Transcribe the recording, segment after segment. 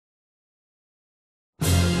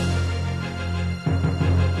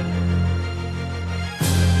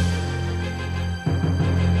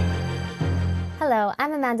Hello,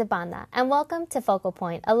 I'm Amanda Banda, and welcome to Focal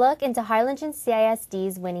Point, a look into Harlingen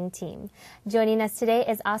CISD's winning team. Joining us today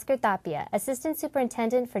is Oscar Tapia, Assistant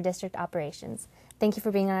Superintendent for District Operations. Thank you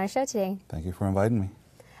for being on our show today. Thank you for inviting me.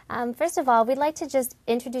 First of all, we'd like to just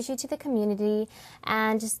introduce you to the community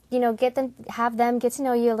and just, have them get to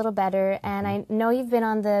know you a little better. And I know you've been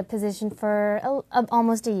on the position for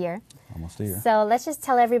almost a year. Almost a year. So let's just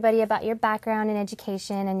tell everybody about your background in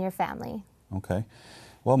education and your family. Okay.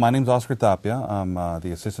 Well, my name's Oscar Tapia. I'm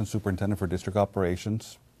the Assistant Superintendent for District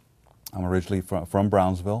Operations. I'm originally from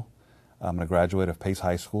Brownsville. I'm a graduate of Pace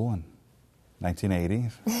High School in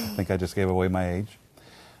 1980. I think I just gave away my age.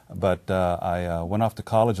 But I went off to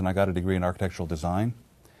college and I got a degree in architectural design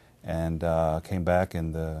and came back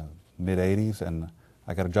in the mid-'80s and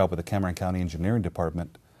I got a job with the Cameron County Engineering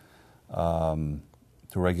Department to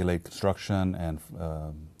regulate construction and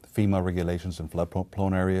FEMA regulations in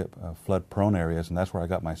flood-prone areas, and that's where I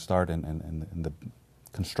got my start in the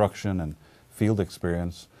construction and field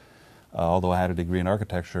experience. Although I had a degree in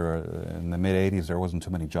architecture, in the mid-'80s there wasn't too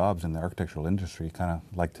many jobs in the architectural industry, kind of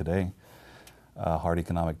like today, hard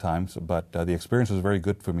economic times. But the experience was very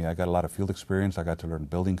good for me. I got a lot of field experience. I got to learn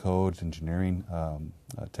building codes, engineering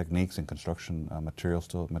techniques, and construction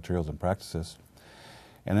materials and practices.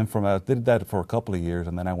 And then I did that for a couple of years,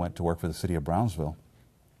 and then I went to work for the city of Brownsville.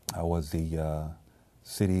 I was the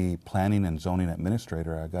city planning and zoning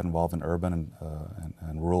administrator. I got involved in urban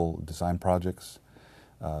and rural design projects,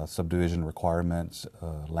 subdivision requirements,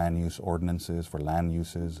 land use ordinances for land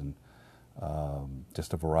uses, and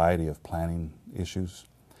just a variety of planning issues.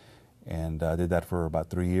 And I did that for about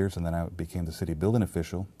 3 years, and then I became the city building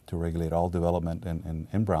official to regulate all development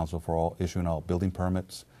in Brownsville for issuing all building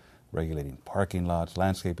permits, regulating parking lots,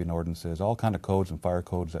 landscaping ordinances, all kind of codes and fire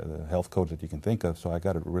codes, health codes that you can think of. So I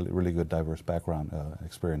got a really good diverse background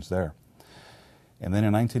experience there. And then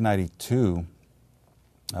in 1992,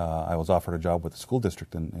 I was offered a job with the school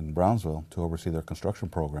district in Brownsville to oversee their construction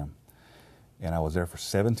program. And I was there for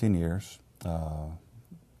 17 years.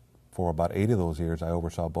 For about 8 of those years, I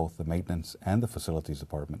oversaw both the maintenance and the facilities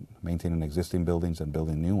department, maintaining existing buildings and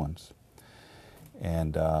building new ones.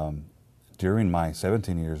 And during my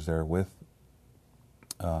 17 years there with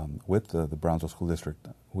the Brownsville School District,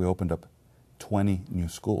 we opened up 20 new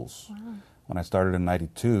schools. Wow. When I started in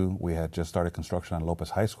 '92, we had just started construction on Lopez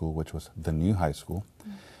High School, which was the new high school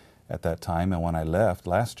at that time. And when I left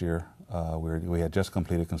last year, we had just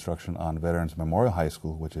completed construction on Veterans Memorial High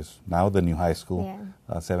School, which is now the new high school,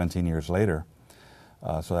 17 years later.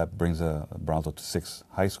 So that brings Brownsville to 6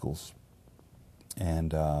 high schools.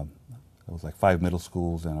 And it was like 5 middle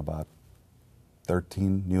schools and about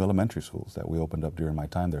 13 new elementary schools that we opened up during my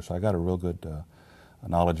time there. So I got a real good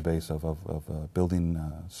knowledge base of building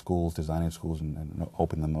schools, designing schools, and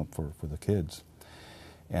opening them up for the kids.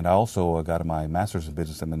 And I also got my master's in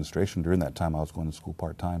business administration. During that time, I was going to school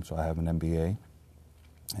part-time, so I have an MBA.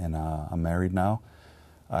 And I'm married now.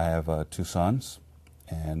 I have 2 sons.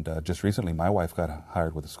 And just recently, my wife got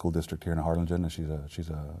hired with the school district here in Harlingen, and she's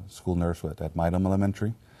a school nurse at Midam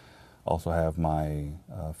Elementary. Also have my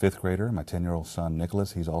 5th grader, my 10-year-old son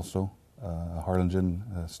Nicholas. He's also a Harlingen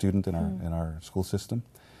student in our school system.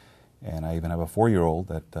 And I even have a 4-year-old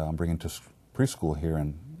that I'm bringing to preschool here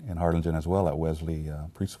in Harlingen as well at Wesley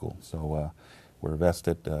Preschool. So we're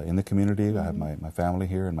vested in the community. I have my family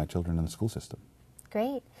here and my children in the school system.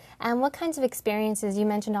 Great. And what kinds of experiences, you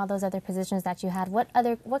mentioned all those other positions that you had,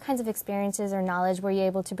 what kinds of experiences or knowledge were you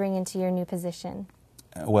able to bring into your new position?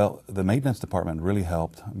 Well, the maintenance department really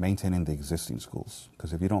helped maintaining the existing schools,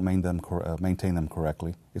 because if you don't maintain them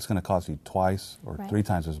correctly, it's going to cost you twice or 3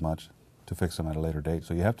 times as much to fix them at a later date.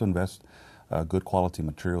 So you have to invest good quality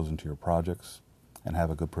materials into your projects and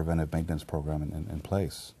have a good preventive maintenance program in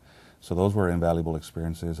place. So those were invaluable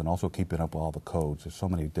experiences, and also keeping up with all the codes. There's so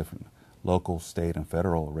many different local, state, and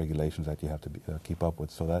federal regulations that you have to keep up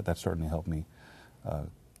with. So that certainly helped me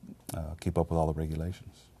keep up with all the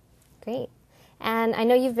regulations. Great. And I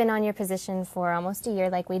know you've been on your position for almost a year,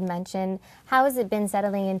 like we'd mentioned. How has it been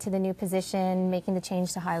settling into the new position, making the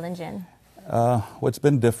change to Harlingen? Well, it's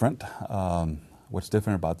been different. What's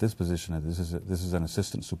different about this position is this is an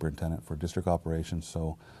assistant superintendent for district operations.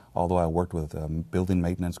 So although I worked with building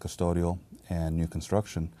maintenance, custodial, and new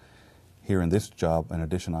construction, here in this job, in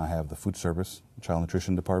addition, I have the food service, child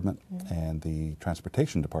nutrition department, and the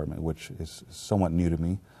transportation department, which is somewhat new to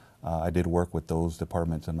me. I did work with those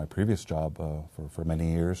departments in my previous job for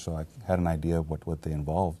many years, so I had an idea of what they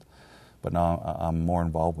involved. But now I'm more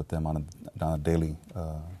involved with them on a daily,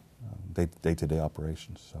 day-to-day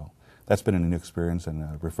operations. So that's been a new experience and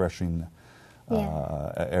a refreshing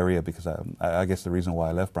area, because I guess the reason why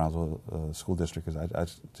I left Brownsville School District is I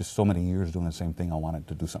just so many years doing the same thing. I wanted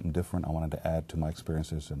to do something different. I wanted to add to my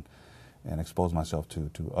experiences and expose myself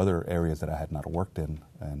to other areas that I had not worked in,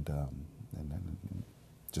 and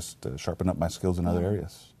just sharpen up my skills in other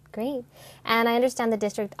areas. Great. And I understand the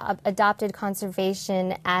district adopted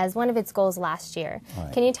conservation as one of its goals last year.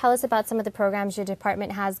 Right. Can you tell us about some of the programs your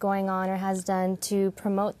department has going on or has done to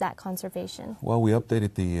promote that conservation? Well, we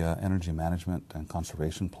updated the energy management and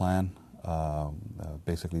conservation plan,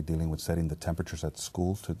 basically dealing with setting the temperatures at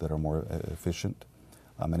schools that are more efficient.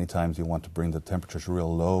 Many times you want to bring the temperatures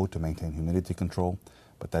real low to maintain humidity control,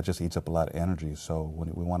 but that just eats up a lot of energy. So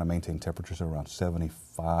we want to maintain temperatures around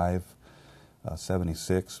 75,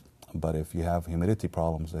 76, but if you have humidity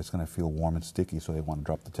problems, it's going to feel warm and sticky, so they want to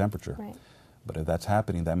drop the temperature. Right. But if that's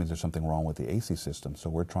happening, that means there's something wrong with the AC system.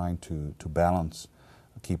 So we're trying to balance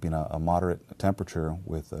keeping a moderate temperature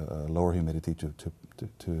with a lower humidity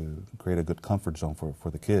to create a good comfort zone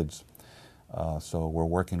for the kids. So we're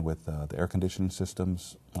working with the air conditioning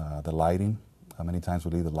systems, the lighting. Many times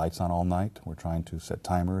we leave the lights on all night. We're trying to set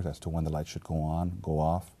timers as to when the lights should go on, go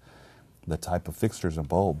off. The type of fixtures and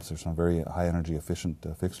bulbs. There's some very high energy efficient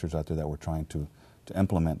fixtures out there that we're trying to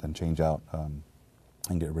implement and change out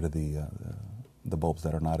and get rid of the bulbs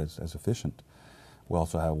that are not as efficient. We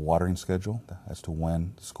also have a watering schedule as to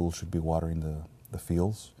when schools should be watering the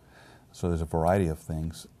fields. So there's a variety of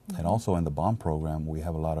things. Mm-hmm. And also in the bond program, we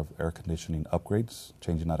have a lot of air conditioning upgrades,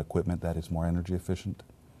 changing out equipment that is more energy efficient.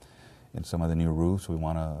 In some of the new roofs, we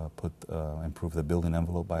want to improve the building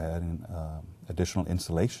envelope by adding additional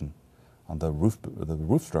insulation on the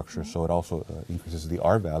roof structure, so it also increases the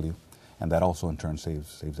R value, and that also in turn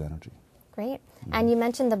saves energy. Great. And you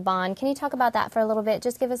mentioned the bond. Can you talk about that for a little bit?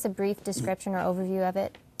 Just give us a brief description or overview of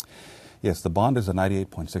it. Yes, the bond is a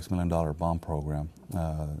 $98.6 million bond program,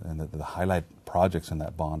 and the highlight projects in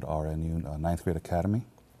that bond are a new ninth grade academy,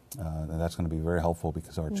 and that's going to be very helpful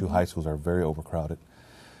because our two high schools are very overcrowded.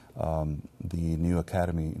 The new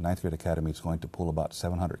academy, ninth grade academy, is going to pull about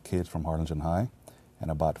 700 kids from Harlingen High, and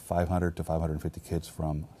about 500 to 550 kids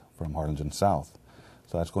from Harlingen South.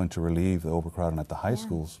 So that's going to relieve the overcrowding at the high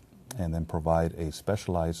schools and then provide a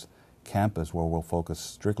specialized campus where we'll focus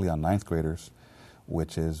strictly on ninth graders,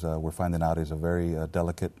 which is, we're finding out, is a very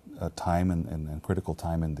delicate time and critical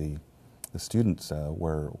time in the students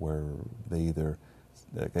where they either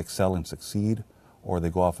excel and succeed or they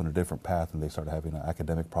go off on a different path and they start having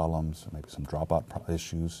academic problems, maybe some dropout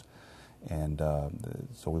issues. And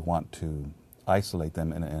so we want to isolate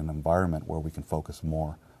them in an environment where we can focus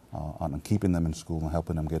more on keeping them in school and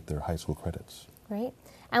helping them get their high school credits. Great.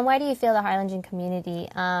 And why do you feel the Harlingen community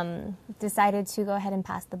decided to go ahead and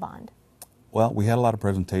pass the bond? Well, we had a lot of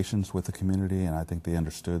presentations with the community, and I think they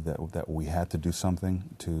understood that we had to do something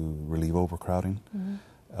to relieve overcrowding.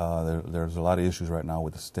 Mm-hmm. There's a lot of issues right now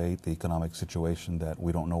with the state, the economic situation, that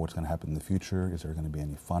we don't know what's going to happen in the future. Is there going to be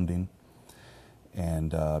any funding?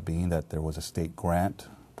 And being that there was a state grant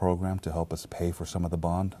program to help us pay for some of the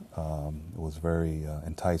bond, it was very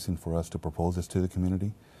enticing for us to propose this to the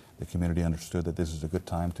community. The community understood that this is a good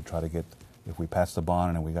time to try to get, if we pass the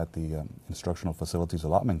bond and we got the instructional facilities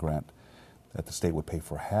allotment grant, that the state would pay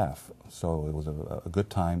for half. So it was a good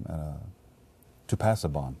time to pass a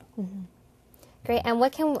bond. Mm-hmm. Great. And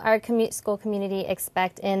what can our school community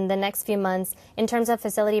expect in the next few months in terms of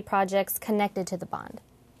facility projects connected to the bond?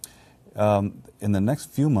 In the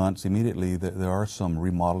next few months, immediately, there are some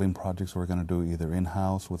remodeling projects we're going to do either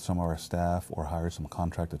in-house with some of our staff or hire some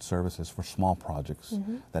contracted services for small projects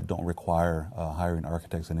that don't require hiring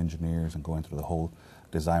architects and engineers and going through the whole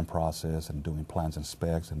design process and doing plans and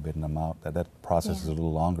specs and bidding them out. That process is a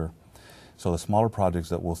little longer. So the smaller projects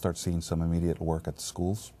that we'll start seeing some immediate work at the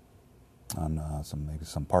schools on maybe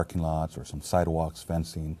some parking lots or some sidewalks,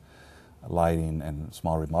 fencing, lighting, and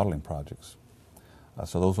small remodeling projects.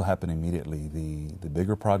 So those will happen immediately. The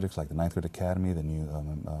bigger projects like the ninth grade academy, the new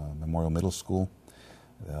Memorial Middle School,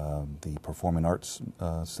 the Performing Arts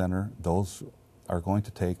Center, those are going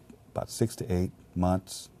to take about 6 to 8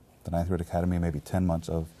 months. The ninth grade academy, maybe 10 months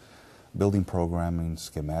of building programming,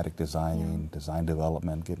 schematic designing, design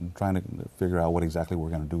development, trying to figure out what exactly we're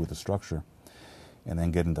going to do with the structure, and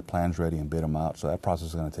then getting the plans ready and bid them out. So that process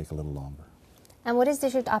is going to take a little longer. And what is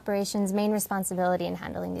district operations' main responsibility in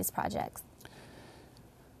handling these projects?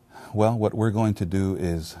 Well, what we're going to do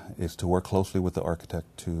is to work closely with the architect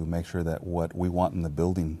to make sure that what we want in the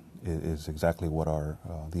building is exactly what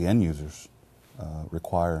the end users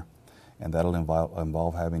require, and that'll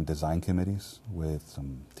involve having design committees with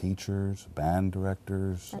some teachers, band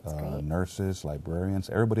directors, nurses, librarians,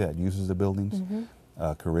 everybody that uses the buildings.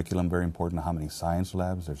 Curriculum, very important. How many science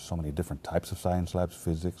labs? There's so many different types of science labs: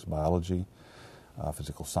 physics, biology,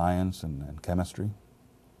 physical science, and chemistry,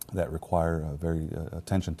 that require very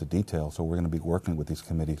attention to detail. So we're going to be working with these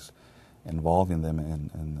committees, involving them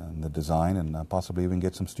in the design, and possibly even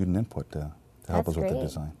get some student input to help us with the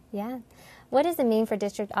design. Yeah. What does it mean for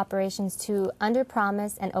district operations to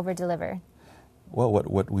underpromise and overdeliver? Well,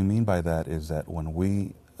 what we mean by that is that when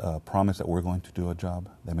we promise that we're going to do a job,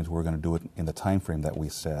 that means we're going to do it in the time frame that we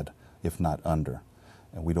said, if not under.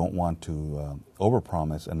 And we don't want to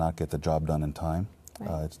overpromise and not get the job done in time.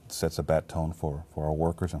 Right. It sets a bad tone for our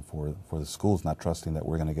workers and for the schools, not trusting that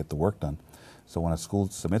we're going to get the work done. So when a school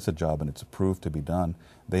submits a job and it's approved to be done,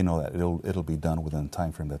 they know that it'll be done within the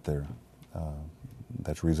time frame that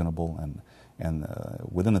that's reasonable, and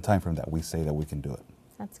within the time frame that we say that we can do it.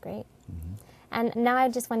 That's great. Mm-hmm. And now I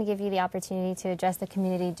just want to give you the opportunity to address the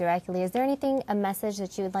community directly. Is there anything, a message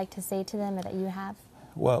that you would like to say to them or that you have?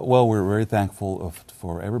 Well, we're very thankful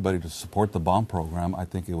for everybody to support the bond program. I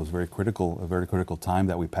think it was a very critical time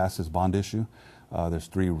that we passed this bond issue. There's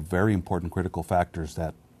three very important critical factors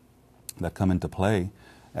that come into play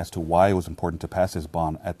as to why it was important to pass this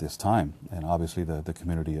bond at this time. And obviously the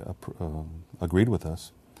community agreed with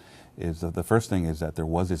us. The first thing is that there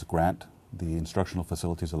was this grant, the Instructional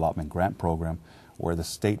Facilities Allotment Grant Program, where the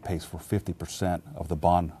state pays for 50% of the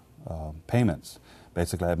bond payments.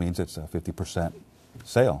 Basically, that means it's a 50%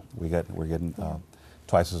 sale. We're getting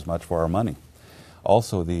twice as much for our money.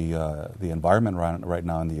 Also, the environment right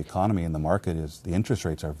now in the economy and the market is the interest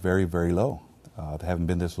rates are very, very low. They haven't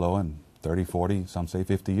been this low in 30, 40, some say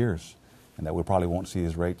 50 years, and that we probably won't see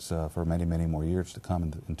these rates for many, many more years to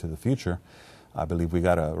come into the future. I believe we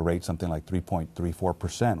got a rate something like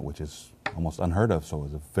 3.34%, which is almost unheard of. So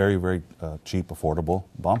it's a very, very cheap, affordable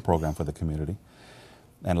bond program for the community.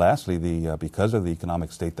 And lastly, because of the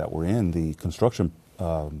economic state that we're in, the construction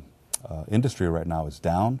industry right now is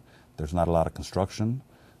down. There's not a lot of construction,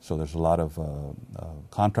 so there's a lot of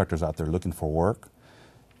contractors out there looking for work.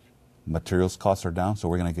 Materials costs are down, so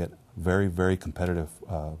we're going to get very, very competitive,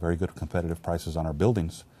 very good competitive prices on our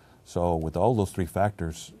buildings. So with all those three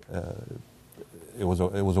factors, it was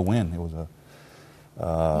a win. It was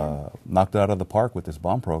knocked out of the park with this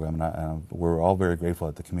bond program, and we're all very grateful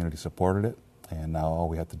that the community supported it. And now all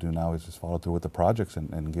we have to do now is just follow through with the projects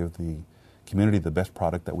and give the community the best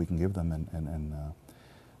product that we can give them,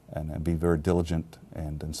 and be very diligent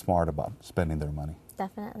and smart about spending their money.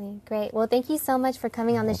 Definitely. Great. Well, thank you so much for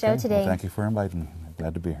coming on the show today. Well, thank you for inviting me. I'm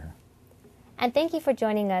glad to be here. And thank you for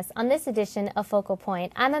joining us on this edition of Focal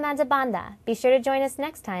Point. I'm Amanda Banda. Be sure to join us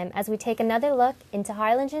next time as we take another look into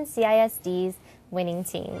Harlingen CISD's winning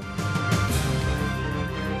team.